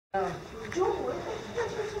Sit near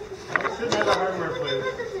the hardware, please.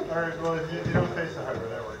 Or, well, if you don't face the hardware,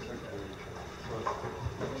 that works. Okay.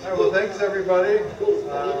 All right, well, thanks, everybody.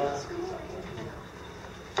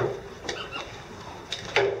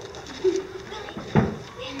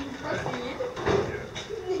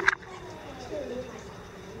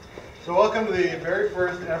 So welcome to the very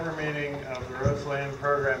first ever meeting of the Roseland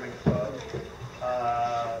Programming Club.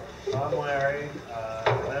 I'm Larry,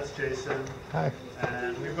 and that's Jason. Hi.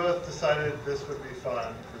 And we both decided this would be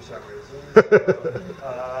fun for some reason.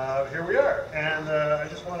 So, here we are. And I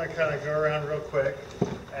just want to kind of go around real quick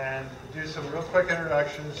and do some real quick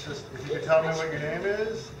introductions. Just if you could tell me what your name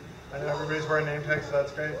is. I know everybody's wearing name tags, so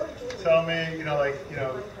that's great. Tell me,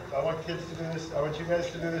 I want kids to do this. I want you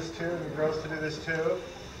guys to do this too, and the girls to do this too.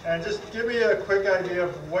 And just give me a quick idea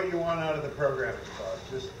of what you want out of the programming club.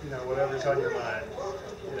 Just, whatever's on your mind.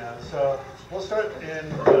 So we'll start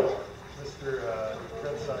in Mr.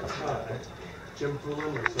 Red Sox. Jim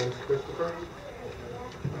Poulin, my son's Christopher.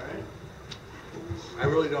 All right. I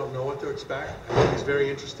really don't know what to expect. I think he's very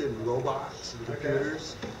interested in robots and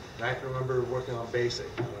computers. And I can remember working on BASIC,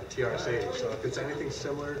 TRS-80. So if it's anything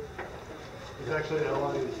similar, It's actually a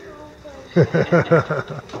lot easier.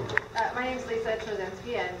 My name is Lisa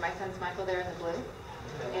Trozinski, and my son's Michael there in the blue.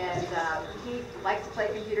 And he likes to play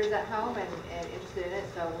computers at home and interested in it,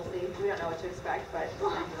 so we'll see. We don't know what to expect, but it's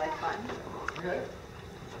going to be like fun. Okay.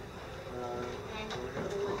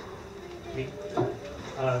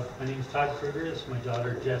 My name is Todd Kruger. This is my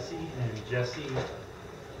daughter Jessie, and Jessie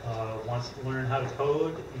wants to learn how to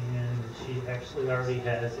code, and she actually already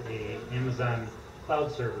has a Amazon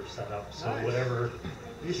cloud server set up. So Nice. whatever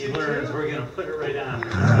You she see learns, too? we're going to put it right on.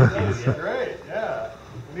 That's great, yeah.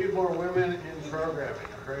 We need more women in programming.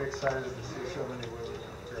 I'm very excited to see so many women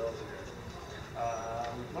and girls here.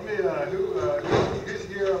 Who's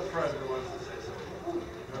here up front who wants to say something?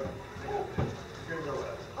 Who's going to go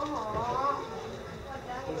last?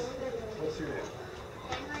 What's your name?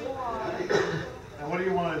 And what do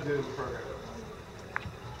you want to do in the program?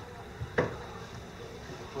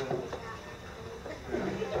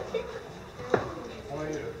 How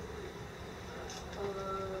about you?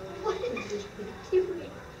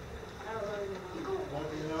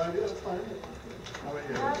 No idea, that's fine. How about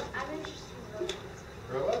you? I'm interested in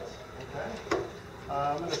Robots? Okay.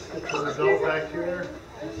 I'm going to stick to the adult back here.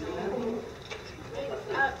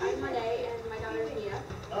 I'm Renee and my daughter Mia.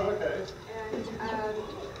 Oh, okay. And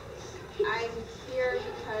I'm here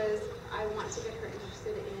because I want to get her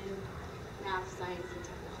interested in math, science, and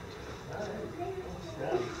technology. All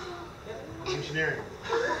right. Yeah. Engineering.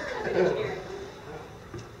 And engineering.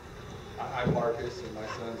 I'm Marcus, and my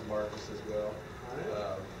son's Marcus as well.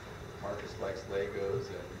 Alright. Marcus likes Legos,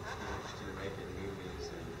 and he's interested in making movies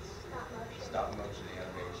and stop motion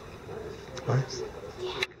animation. Nice.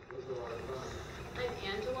 I'm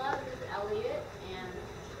Angela, this is Elliot, and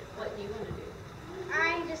what do you want to do?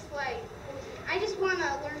 I just want to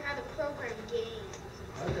learn how to program games.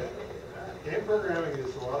 Okay. Game programming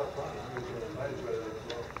is a lot of fun. I enjoy it as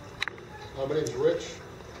well. My name's Rich.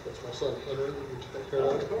 That's my son Henry. We take care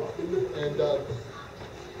of Cool. And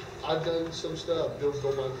I've done some stuff, build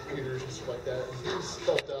my computers and stuff like that. And he's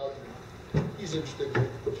helped out. And he's interested in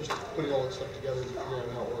just putting all that stuff together and figuring out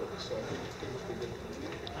how it works. So I think it's pretty good.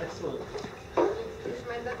 Excellent. This is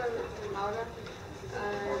my daughter Laura.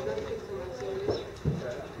 Don't take so much serious.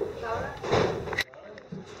 Laura?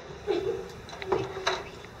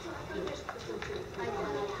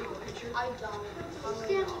 I don't.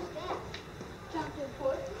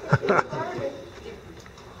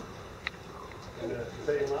 Is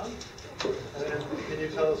that your mom? And then can you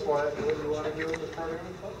tell us what you want to do with the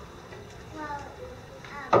programming club? Well,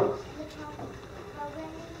 the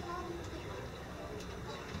programming club,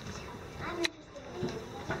 I'm interested in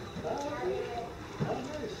it. Oh,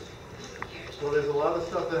 nice. Well, there's a lot of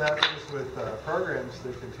stuff that happens with programs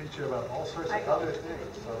that can teach you about all sorts of other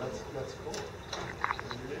things. So that's cool.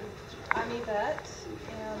 And your name? I'm Yvette,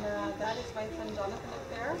 and that is my son Jonathan up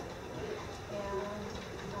there. And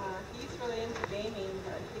he's really into gaming,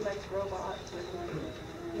 but he likes robots, and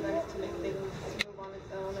he likes to make things move on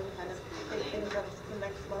its own and kind of take things up to the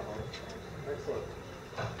next level. Excellent.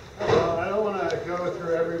 Well, I don't want to go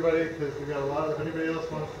through everybody because we've got a lot of. Anybody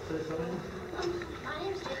else wants to say something? My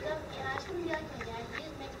name's Jacob, and I just want to be like my dad. He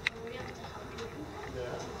just makes programs to help people.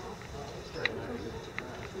 Yeah. Oh, that's very nice.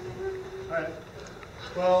 All right.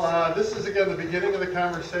 Well, this is again the beginning of the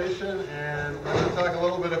conversation, and we're going to talk a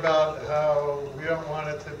little bit about how we don't want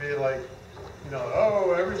it to be like,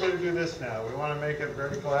 oh, everybody do this now. We want to make it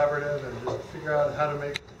very collaborative and just figure out how to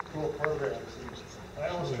make cool programs. And I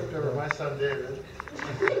almost tripped over my son David.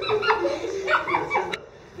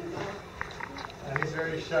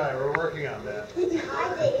 shy. We're working on that. He drew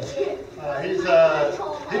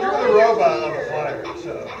the robot on the flyer,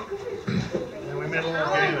 so, and we made a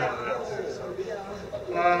little game out of that too. So,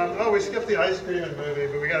 oh, we skipped the ice cream and movie,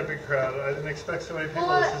 but we got a big crowd. I didn't expect so many people.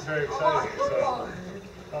 This is very exciting.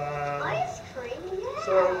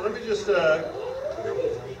 So let me just.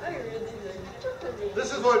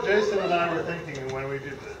 This is what Jason and I were thinking when we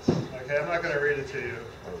did this. Okay, I'm not going to read it to you,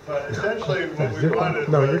 but essentially what we wanted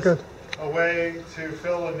was a way to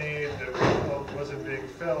fill a need that we felt wasn't being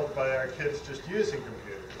filled by our kids just using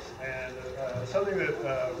computers. And something that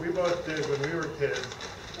we both did when we were kids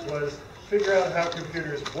was figure out how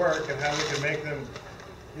computers work and how we can make them,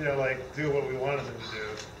 you know, like do what we wanted them to do,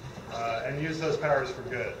 and use those powers for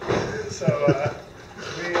good. So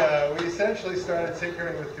we essentially started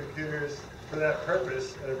tinkering with computers for that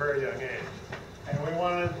purpose at a very young age. And we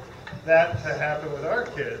wanted that to happen with our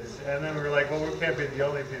kids. And then we were like, well, we can't be the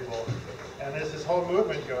only people. And there's this whole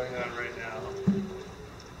movement going on right now.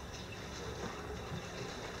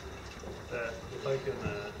 That if I can,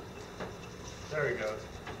 there we go.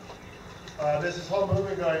 There's this whole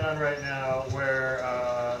movement going on right now where,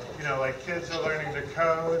 you know, like kids are learning to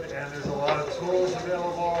code, and there's a lot of tools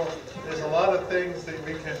available. There's a lot of things that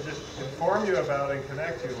we can just inform you about and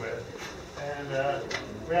connect you with. And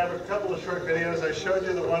we have a couple of short videos. I showed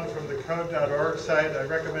you the one from the code.org site. I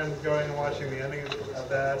recommend going and watching the ending of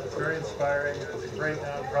that. It's very inspiring. It's a great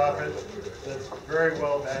nonprofit that's very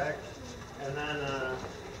well backed. And then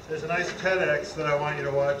there's a nice TEDx that I want you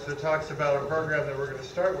to watch that talks about a program that we're going to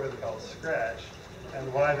start with called Scratch,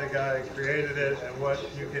 and why the guy created it and what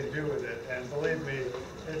you can do with it. And believe me,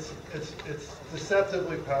 it's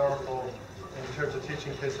deceptively powerful in terms of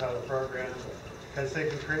teaching kids how to program, because they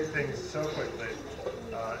can create things so quickly.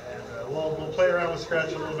 We'll play around with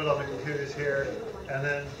Scratch a little bit on the computers here, and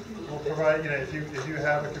then we'll provide, you know, if you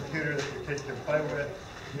have a computer that your kid can play with,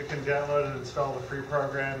 you can download and install the free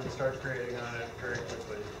program and start creating on it very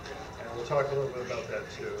quickly. And we'll talk a little bit about that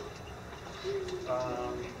too.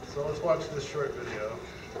 So let's watch this short video.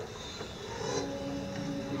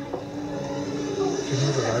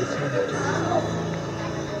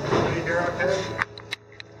 Can you hear okay?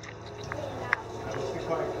 Let's be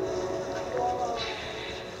quiet.